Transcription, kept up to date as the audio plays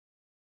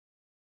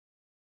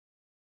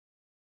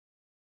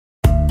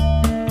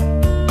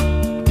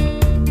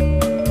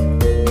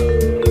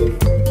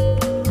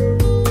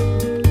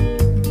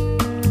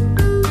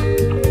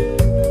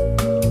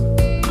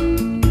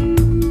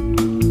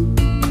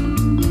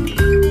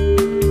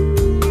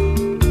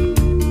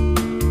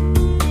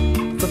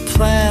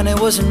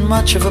wasn't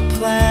much of a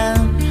plan.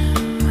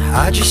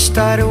 I just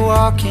started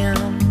walking.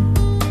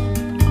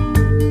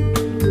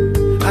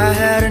 I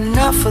had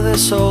enough of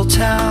this old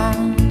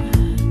town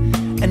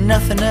and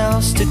nothing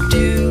else to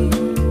do.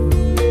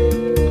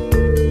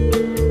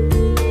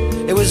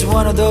 It was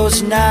one of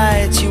those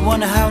nights you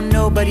wonder how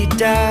nobody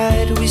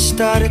died. We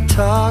started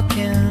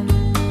talking.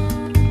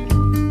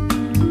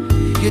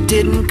 You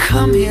didn't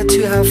come here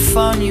to have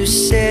fun, you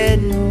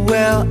said.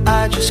 Well,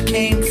 I just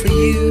came for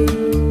you.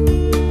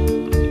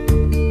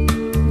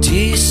 Do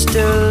you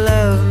still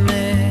love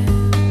me?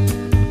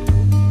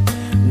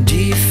 Do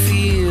you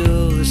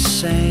feel the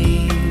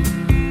same?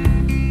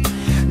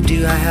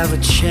 Do I have a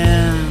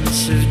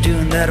chance of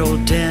doing that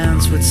old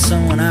dance with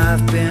someone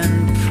I've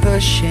been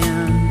pushing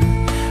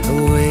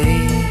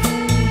away?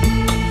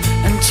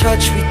 And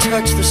we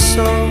touch the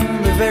soul,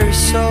 the very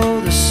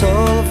soul, the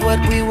soul of what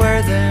we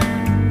were then.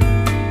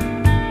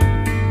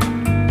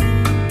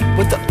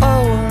 With the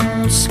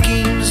old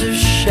schemes of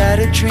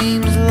shattered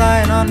dreams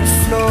lying on the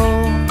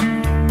floor.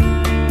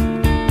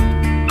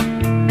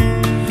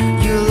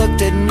 You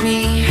looked at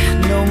me,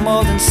 no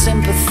more than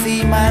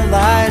sympathy. My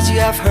lies, you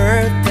have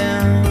heard them.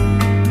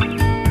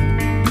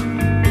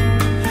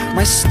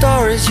 My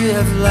stories you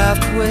have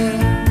laughed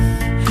with.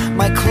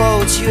 My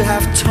clothes you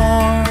have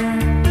torn.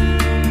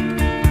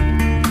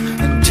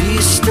 And do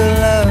you still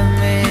love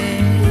me?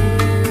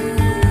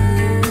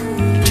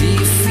 Do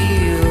you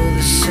feel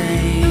the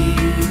same?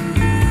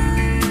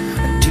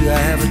 Do I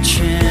have a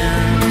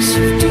chance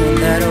of doing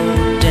that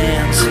old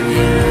dance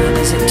again?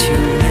 Is it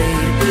too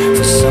late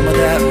for some of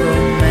that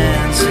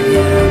romance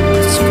again?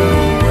 Let's go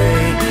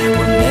away,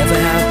 we'll never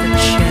have the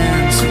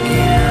chance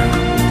again.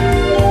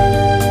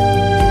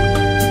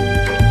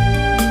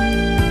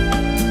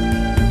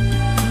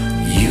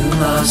 You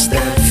lost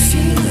that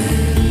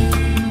feeling,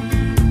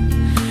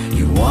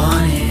 you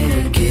want it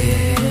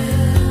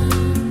again,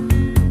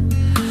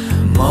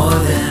 more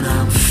than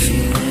I'm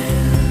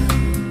feeling.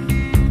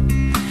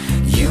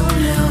 You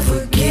never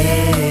get.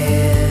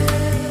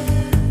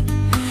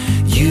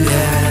 You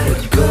had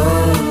to go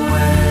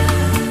and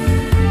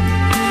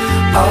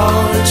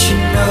all that you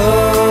know.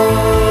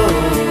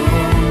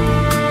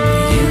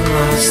 You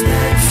lost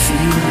that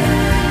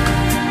feeling,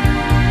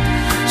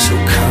 so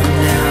come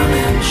down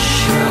and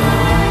show.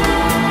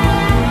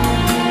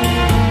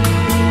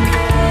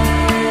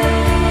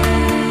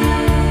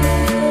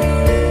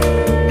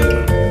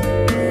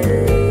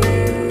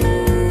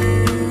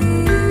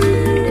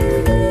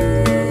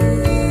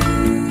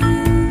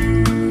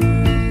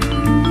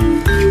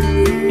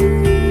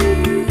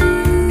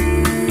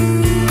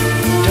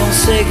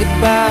 Say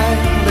goodbye,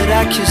 let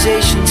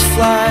accusations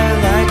fly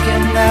like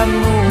in that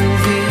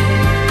movie.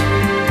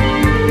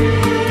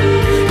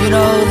 You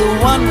know, the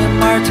one where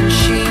Martin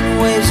Sheen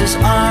waves his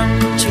arm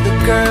to the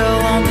girl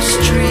on the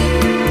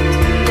street.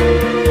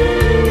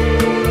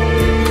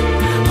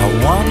 I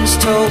once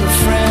told a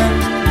friend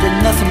that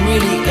nothing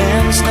really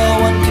ends, no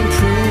one can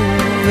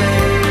prove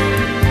it.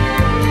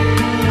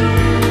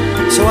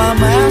 So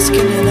I'm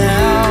asking you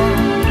now,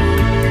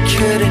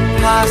 could it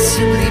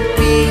possibly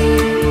be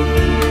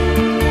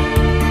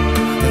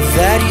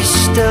that you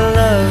still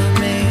love me?